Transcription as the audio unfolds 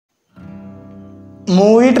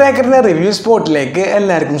Movie ട്രാക്കറിൻ്റെ review സ്പോട്ടിലേക്ക്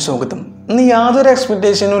എല്ലാവർക്കും സ്വാഗതം. ഇന്ന് യാതൊരു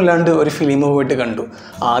എക്സ്പെക്റ്റേഷനും ഇല്ലാണ്ട് ഒരു ഫിലിം പോയിട്ട് കണ്ടു.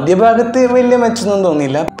 ആദ്യ ഭാഗത്ത് വലിയ മെച്ചൊന്നും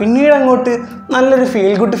തോന്നിയില്ല, പിന്നീട് അങ്ങോട്ട് നല്ലൊരു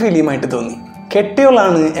ഫീൽ ഗുഡ് ഫിലിമായിട്ട് തോന്നി.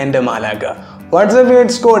 കെട്ടിയോളാണ് എൻ്റെ മാലാഖ. WhatsApp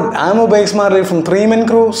it's code I am Ubais from 3 Men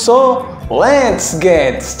Crew. So let's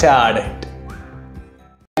get started.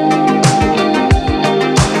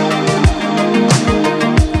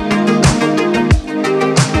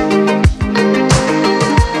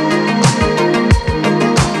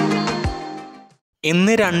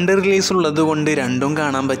 ഇന്ന് 2 റിലീസ് ഉള്ളത് കൊണ്ട് രണ്ടും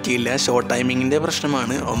കാണാൻ പറ്റിയില്ല. ഷോർട്ട് ടൈമിങ്ങിൻ്റെ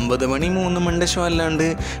പ്രശ്നമാണ്. 9 മണി 3 മണിൻ്റെ ഷോ അല്ലാണ്ട്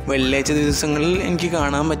വെള്ളിയാഴ്ച ദിവസങ്ങളിൽ എനിക്ക്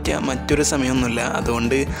കാണാൻ പറ്റിയ മറ്റൊരു സമയമൊന്നുമില്ല.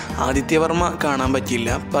 അതുകൊണ്ട് ആദിത്യവർമ്മ കാണാൻ പറ്റിയില്ല.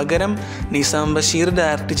 പകരം നിസാം ബഷീർ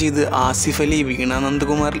ഡയറക്റ്റ് ചെയ്ത് ആസിഫ് അലി, വീണ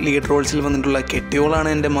നന്ദകുമാർ ലീഡ് റോൾസിൽ വന്നിട്ടുള്ള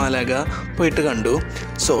കെട്ടിയോളാണ് എൻ്റെ മാലാഖ പോയിട്ട് കണ്ടു.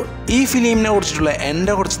 സോ ഈ ഫിലിമിനെ കുറിച്ചിട്ടുള്ള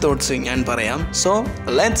എൻ്റെ കുറച്ച് തോട്ട്സ് ഞാൻ പറയാം. So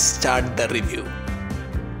let's start the review.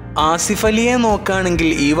 Asif അലിയെ നോക്കുകയാണെങ്കിൽ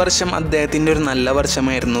ഈ വർഷം അദ്ദേഹത്തിൻ്റെ ഒരു നല്ല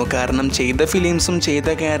വർഷമായിരുന്നു. കാരണം ചെയ്ത ഫിലിംസും ചെയ്ത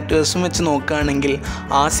ക്യാരക്ടേഴ്സും വെച്ച് നോക്കുകയാണെങ്കിൽ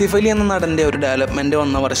ആസിഫ് അലി എന്ന നടൻ്റെ ഒരു ഡെവലപ്മെൻറ്റ്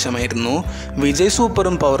വന്ന വർഷമായിരുന്നു. വിജയ്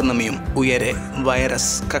സൂപ്പറും പൗർണമിയും, ഉയരെ,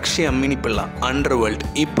 വൈറസ്, കക്ഷി അമ്മിണിപ്പിള്ള, അണ്ടർവേൾഡ്,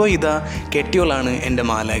 ഇപ്പോൾ ഇതാ കെട്ടിയോളാണ് എൻ്റെ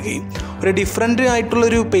മാലാഖയും. ഒരു ഡിഫറെൻ്റ്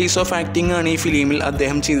ആയിട്ടുള്ളൊരു പേസ് ഓഫ് ആക്ടിംഗ് ആണ് ഈ ഫിലിമിൽ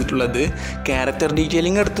അദ്ദേഹം ചെയ്തിട്ടുള്ളത്. ക്യാരക്ടർ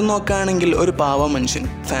ഡീറ്റെയിലിംഗ് എടുത്ത് നോക്കുകയാണെങ്കിൽ ഒരു പാവ മനുഷ്യൻ,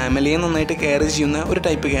 ഫാമിലിയെ നന്നായിട്ട് കെയർ ചെയ്യുന്ന ഒരു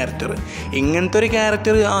ടൈപ്പ് ക്യാരക്ടർ. ഇങ്ങനത്തെ ഒരു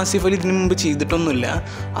ക്യാരക്ടർ ആസിഫ് അലി ഇതിനു മുമ്പ് ചെയ്തിട്ടൊന്നുമില്ല.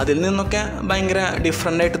 അതിൽ നിന്നൊക്കെ ഭയങ്കര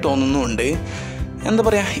ഡിഫറെൻ്റായിട്ട് തോന്നുന്നുമുണ്ട്. എന്താ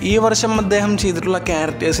പറയുക, ഈ വർഷം അദ്ദേഹം ചെയ്തിട്ടുള്ള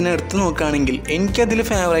ക്യാരക്ടേഴ്സിനെ എടുത്ത് നോക്കുകയാണെങ്കിൽ എനിക്കതിൽ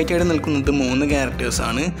ഫേവറേറ്റായിട്ട് നിൽക്കുന്നത് 3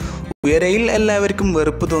 ക്യാരക്ടേഴ്സാണ്. ഉയരയിൽ എല്ലാവർക്കും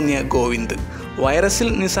വെറുപ്പ് തോന്നിയ ഗോവിന്ദ്, വൈറസിൽ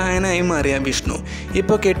നിസ്സഹായനായി മാറിയ വിഷ്ണു,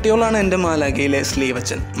 ഇപ്പോൾ കെട്ടിയോളാണ് എൻ്റെ മാലാഖയിലെ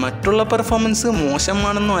സ്ലീവച്ചൻ. മറ്റുള്ള പെർഫോമൻസ്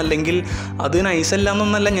മോശമാണെന്നോ അല്ലെങ്കിൽ അത് നൈസല്ല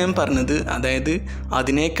എന്നൊന്നല്ല ഞാൻ പറഞ്ഞത്. അതായത്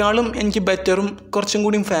അതിനേക്കാളും എനിക്ക് ബെറ്ററും കുറച്ചും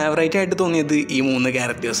കൂടി ഫേവറേറ്റായിട്ട് തോന്നിയത് ഈ 3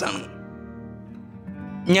 ക്യാരക്ടേഴ്സാണ്.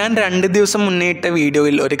 ഞാൻ 2 ദിവസം മുന്നേ ഇട്ട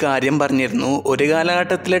വീഡിയോയിൽ ഒരു കാര്യം പറഞ്ഞിരുന്നു. ഒരു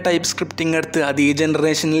കാലഘട്ടത്തിലെ ടൈപ്പ് സ്ക്രിപ്റ്റിംഗ് എടുത്ത് അത് ഈ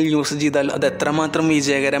ജനറേഷനിൽ യൂസ് ചെയ്താൽ അത് എത്രമാത്രം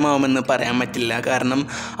വിജയകരമാവുമെന്ന് പറയാൻ പറ്റില്ല. കാരണം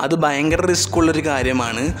അത് ഭയങ്കര റിസ്ക് ഉള്ളൊരു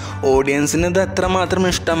കാര്യമാണ്. ഓഡിയൻസിന് ഇത് എത്രമാത്രം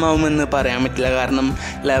ഇഷ്ടമാവുമെന്ന് പറയാൻ പറ്റില്ല. കാരണം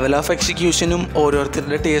ലെവൽ ഓഫ് എക്സിക്യൂഷനും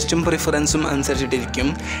ഓരോരുത്തരുടെ ടേസ്റ്റും പ്രിഫറൻസും അനുസരിച്ചിട്ടിരിക്കും.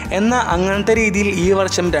 എന്നാൽ അങ്ങനത്തെ രീതിയിൽ ഈ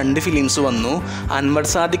വർഷം 2 ഫിലിംസ് വന്നു. അൻവർ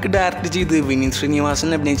സാദിഖ് ഡയറക്റ്റ് ചെയ്ത് വിനീത്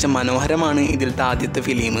ശ്രീനിവാസൻ അഭിനയിച്ച മനോഹരമാണ് ഇതിലത്തെ ആദ്യത്തെ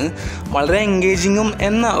ഫിലിം. വളരെ എൻഗേജിങ്ങും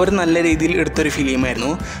എന്ന ഒരു നല്ല രീതിയിൽ എടുത്തൊരു ഫിലിമായിരുന്നു.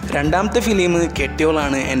 രണ്ടാമത്തെ ഫിലിം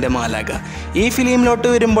കെട്ടിയോളാണ് എൻ്റെ മാലാഖ. ഈ ഫിലിമിലോട്ട്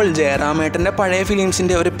വരുമ്പോൾ ജയറാമേട്ടൻ്റെ പഴയ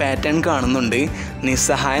ഫിലിംസിൻ്റെ ഒരു പാറ്റേൺ കാണുന്നുണ്ട്.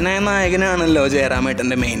 നിസ്സഹായനായ നായകനാണല്ലോ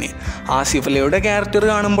ജയറാമേട്ടൻ്റെ മെയിൻ. ആസിഫ് അലിയുടെ ക്യാരക്ടർ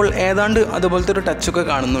കാണുമ്പോൾ ഏതാണ്ട് അതുപോലത്തെ ഒരു ടച്ചൊക്കെ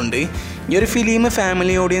കാണുന്നുണ്ട്. ഈ ഒരു ഫിലിം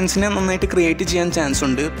ഫാമിലി ഓഡിയൻസിനെ നന്നായിട്ട് ക്രിയേറ്റ് ചെയ്യാൻ ചാൻസ്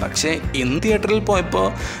ഉണ്ട്. പക്ഷേ ഇന്ന് തിയേറ്ററിൽ പോയപ്പോൾ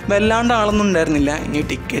വല്ലാണ്ട് ആളൊന്നും ഉണ്ടായിരുന്നില്ല. ഇനി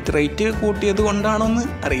ടിക്കറ്റ് റേറ്റ് കൂട്ടിയത് കൊണ്ടാണോ എന്ന്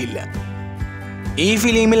അറിയില്ല. ഈ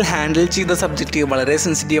ഫിലിമിൽ ഹാൻഡിൽ ചെയ്ത സബ്ജക്റ്റ് വളരെ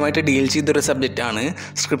സെൻസിറ്റീവായിട്ട് ഡീൽ ചെയ്തൊരു സബ്ജക്റ്റാണ്.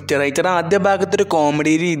 സ്ക്രിപ്റ്റ് റൈറ്റർ ആദ്യ ഭാഗത്തൊരു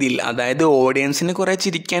കോമഡി രീതിയിൽ, അതായത് ഓഡിയൻസിന് കുറേ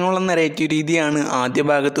ചിരിക്കാനുള്ള നെറേറ്റീവ് രീതിയാണ് ആദ്യ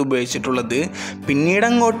ഭാഗത്ത് ഉപയോഗിച്ചിട്ടുള്ളത്. പിന്നീട്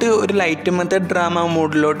അങ്ങോട്ട് ഒരു ലൈറ്റ് മെത്തേഡ് ഡ്രാമ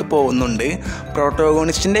മോഡിലോട്ട് പോകുന്നുണ്ട്.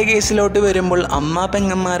 പ്രോട്ടോഗോണിസ്റ്റിൻ്റെ കേസിലോട്ട് വരുമ്പോൾ അമ്മ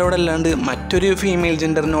പെങ്ങന്മാരോടല്ലാണ്ട് മറ്റൊരു ഫീമെയിൽ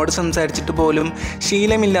ജെൻഡറിനോട് സംസാരിച്ചിട്ട് പോലും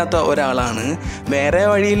ശീലമില്ലാത്ത ഒരാളാണ്. വേറെ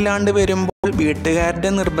വഴിയില്ലാണ്ട് വരുമ്പോൾ വീട്ടുകാരുടെ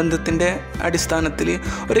നിർബന്ധത്തിൻ്റെ അടിസ്ഥാനത്തിൽ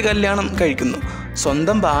ഒരു കല്യാണം കഴിക്കുന്നു.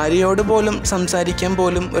 സ്വന്തം ഭാര്യയോട് പോലും സംസാരിക്കാൻ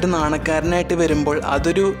പോലും ഒരു നാണക്കാരനായിട്ട് വരുമ്പോൾ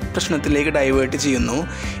അതൊരു പ്രശ്നത്തിലേക്ക് ഡൈവേർട്ട് ചെയ്യുന്നു.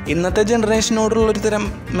 ഇന്നത്തെ ജനറേഷനോടുള്ളൊരു തരം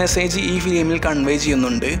മെസ്സേജ് ഈ ഫിലിമിൽ കൺവേ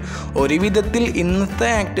ചെയ്യുന്നുണ്ട്. ഒരു വിധത്തിൽ ഇന്നത്തെ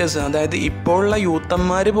ആക്ടേഴ്സ്, അതായത് ഇപ്പോൾ ഉള്ള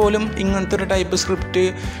യൂത്തന്മാർ പോലും ഇങ്ങനത്തെ ഒരു ടൈപ്പ് സ്ക്രിപ്റ്റ്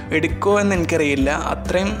എടുക്കുമോ എന്ന് എനിക്കറിയില്ല.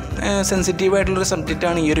 അത്രയും സെൻസിറ്റീവായിട്ടുള്ളൊരു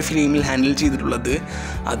സബ്ജക്റ്റാണ് ഈ ഒരു ഫിലിമിൽ ഹാൻഡിൽ ചെയ്തിട്ടുള്ളത്.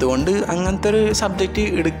 അതുകൊണ്ട് അങ്ങനത്തെ ഒരു സബ്ജക്റ്റ്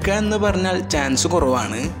എടുക്കുക എന്ന് പറഞ്ഞാൽ ചാൻസ്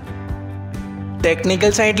കുറവാണ്.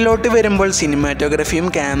 ടെക്നിക്കൽ സൈഡിലോട്ട് വരുമ്പോൾ സിനിമാറ്റോഗ്രഫിയും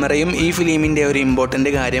ക്യാമറയും ഈ ഫിലിമിൻ്റെ ഒരു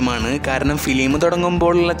ഇമ്പോർട്ടൻ്റ് കാര്യമാണ്. കാരണം ഫിലിം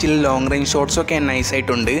തുടങ്ങുമ്പോഴുള്ള ചില ലോങ് റേഞ്ച് ഷോട്ട്സൊക്കെ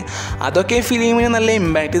നൈസായിട്ടുണ്ട്. അതൊക്കെ ഫിലിമിന് നല്ല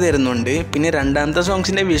ഇമ്പാക്റ്റ് തരുന്നുണ്ട്. പിന്നെ രണ്ടാമത്തെ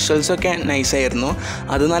സോങ്സിൻ്റെ വിഷ്വൽസൊക്കെ നൈസായിരുന്നു.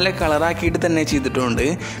 അത് നല്ല കളറാക്കിയിട്ട് തന്നെ ചെയ്തിട്ടുണ്ട്.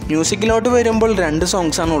 മ്യൂസിക്കിലോട്ട് വരുമ്പോൾ 2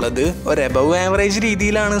 സോങ്സാണ് ഉള്ളത്. ഒരു എബവ് ആവറേജ്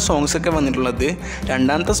രീതിയിലാണ് സോങ്സൊക്കെ വന്നിട്ടുള്ളത്.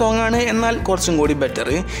 രണ്ടാമത്തെ സോങ്ങാണ് എന്നാൽ കുറച്ചും കൂടി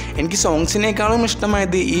ബെറ്റർ. എനിക്ക് സോങ്സിനേക്കാളും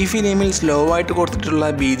ഇഷ്ടമായത് ഈ ഫിലിമിൽ സ്ലോ ആയിട്ട്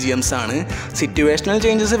കൊടുത്തിട്ടുള്ള BGMs ആണ്. സിറ്റുവേഷണൽ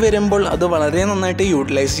ചേഞ്ചസ് വരുമ്പോൾ അത് വളരെ നന്നായിട്ട്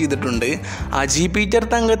യൂട്ടിലൈസ് ചെയ്തിട്ടുണ്ട്. അജി പീറ്റർ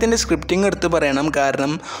തങ്കത്തിൻ്റെ സ്ക്രിപ്റ്റിംഗ് എടുത്ത് പറയണം.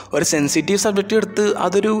 കാരണം ഒരു സെൻസിറ്റീവ് സബ്ജക്റ്റ് എടുത്ത്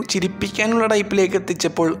അതൊരു ചിരിപ്പിക്കാനുള്ള ടൈപ്പിലേക്ക്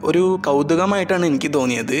എത്തിച്ചപ്പോൾ ഒരു കൗതുകമായിട്ടാണ് എനിക്ക്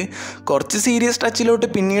തോന്നിയത്. കുറച്ച് സീരിയസ് ടച്ചിലോട്ട്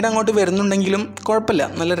പിന്നീട് അങ്ങോട്ട് വരുന്നുണ്ടെങ്കിലും കുഴപ്പമില്ല,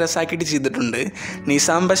 നല്ല രസമാക്കിയിട്ട് ചെയ്തിട്ടുണ്ട്.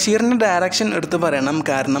 നിസാം ബഷീറിൻ്റെ ഡയറക്ഷൻ എടുത്ത് പറയണം.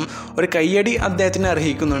 കാരണം ഒരു കയ്യടി അദ്ദേഹത്തിന്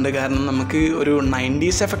അർഹിക്കുന്നുണ്ട്. കാരണം നമുക്ക് ഒരു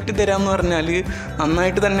 90s എഫക്റ്റ് തരാമെന്ന് പറഞ്ഞാൽ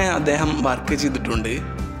നന്നായിട്ട് തന്നെ അദ്ദേഹം വർക്ക് ചെയ്തിട്ടുണ്ട്.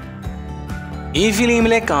 ഈ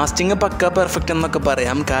ഫിലിമിലെ കാസ്റ്റിംഗ് പക്ക പെർഫെക്റ്റ് എന്നൊക്കെ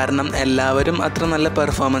പറയാം. കാരണം എല്ലാവരും അത്ര നല്ല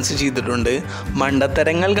പെർഫോമൻസ് ചെയ്തിട്ടുണ്ട്.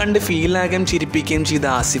 മണ്ടത്തരങ്ങൾ കണ്ട് ഫീലാകാൻ ചിരിപ്പിക്കുകയും ചെയ്ത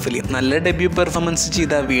ആസിഫ് അലി, നല്ല ഡെബ്യൂ പെർഫോമൻസ്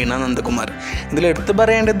ചെയ്ത വീണ നന്ദകുമാർ. ഇതിലെടുത്ത്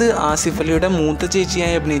പറയേണ്ടത് ആസിഫ് അലിയുടെ മൂത്ത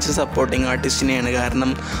ചേച്ചിയായി അഭിനയിച്ച സപ്പോർട്ടിംഗ് ആർട്ടിസ്റ്റിനെയാണ്.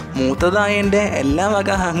 കാരണം മൂത്തതായതിൻ്റെ എല്ലാ വക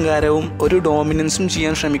അഹങ്കാരവും ഒരു ഡോമിനൻസും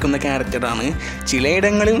ചെയ്യാൻ ശ്രമിക്കുന്ന ക്യാരക്ടറാണ്.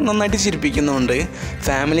 ചിലയിടങ്ങളിൽ നന്നായിട്ട് ചിരിപ്പിക്കുന്നുണ്ട്.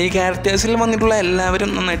 ഫാമിലി ക്യാരക്ടേഴ്സിൽ വന്നിട്ടുള്ള എല്ലാവരും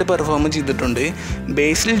നന്നായിട്ട് പെർഫോം ചെയ്തിട്ടുണ്ട്.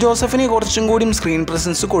 ബേസിൽ ജോസഫിന് കുറച്ചും കൂടി സ്ക്രീൻ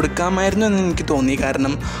പ്രസൻസ് കൊടുക്കാമായിരുന്നു എന്ന് എനിക്ക് തോന്നി.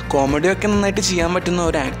 കാരണം കോമഡിയൊക്കെ നന്നായിട്ട് ചെയ്യാൻ പറ്റുന്ന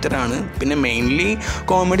ഒരു ആക്ടറാണ്. പിന്നെ മെയിൻലി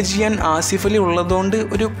കോമഡി ചെയ്യാൻ ആസിഫ് അലി ഉള്ളതുകൊണ്ട്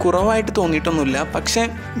ഒരു കുറവായിട്ട് തോന്നിയിട്ടൊന്നുമില്ല. പക്ഷേ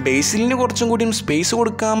ബേസിലിന് കുറച്ചും കൂടി സ്പേസ്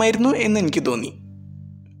കൊടുക്കാമായിരുന്നു എന്ന് എനിക്ക് തോന്നി.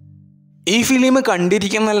 ഈ ഫിലിം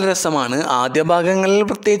കണ്ടിരിക്കാൻ നല്ല രസമാണ്. ആദ്യ ഭാഗങ്ങളിൽ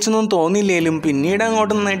പ്രത്യേകിച്ചൊന്നും തോന്നിയില്ലെങ്കിലും പിന്നീട്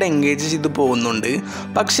അങ്ങോട്ട് നന്നായിട്ട് എൻഗേജ് ചെയ്ത് പോകുന്നുണ്ട്.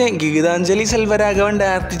 പക്ഷേ ഗീതാഞ്ജലി സെൽവരാഘവൻ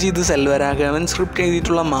ഡയറക്റ്റ് ചെയ്ത് സെൽവരാഘവൻ സ്ക്രിപ്റ്റ്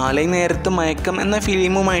എഴുതിയിട്ടുള്ള മാലൈ നേരത്ത് മയക്കം എന്ന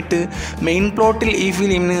ഫിലിമുമായിട്ട് മെയിൻ പ്ലോട്ടിൽ ഈ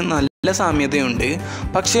ഫിലിമിന് നല്ല സാമ്യതയുണ്ട്.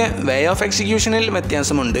 പക്ഷേ വേ ഓഫ് എക്സിക്യൂഷനിൽ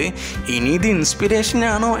വ്യത്യാസമുണ്ട്. ഇനി ഇത്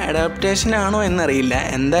ഇൻസ്പിറേഷനാണോ അഡാപ്റ്റേഷനാണോ എന്നറിയില്ല.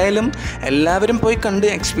 എന്തായാലും എല്ലാവരും പോയി കണ്ട്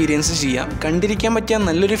എക്സ്പീരിയൻസ് ചെയ്യാം. കണ്ടിരിക്കാൻ പറ്റിയ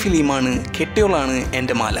നല്ലൊരു ഫിലിമാണ് കെട്ടിയോളാണ്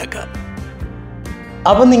എൻ്റെ മാലാഖ.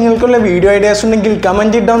 അപ്പോൾ നിങ്ങൾക്കുള്ള വീഡിയോ ഐഡിയാസ് ഉണ്ടെങ്കിൽ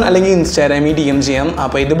കമൻറ്റ് ഇറ്റ് ഡൗൺ അല്ലെങ്കിൽ ഇൻസ്റ്റാഗ്രാമിൽ DM ചെയ്യാം.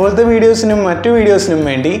 അപ്പോൾ ഇതുപോലത്തെ വീഡിയോസിനും മറ്റു വീഡിയോസിനും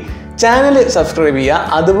വേണ്ടി ചാനൽ സബ്സ്ക്രൈബ് ചെയ്യുക.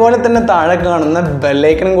 അതുപോലെ തന്നെ താഴെ കാണുന്ന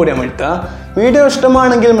ബെല്ലൈക്കനും കൂടി അമർത്തുക. വീഡിയോ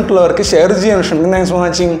ഇഷ്ടമാണെങ്കിൽ മറ്റുള്ളവർക്ക് ഷെയർ ചെയ്യാൻ ശ്രമിക്കും. Thanks for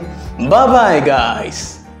watching. Bye guys.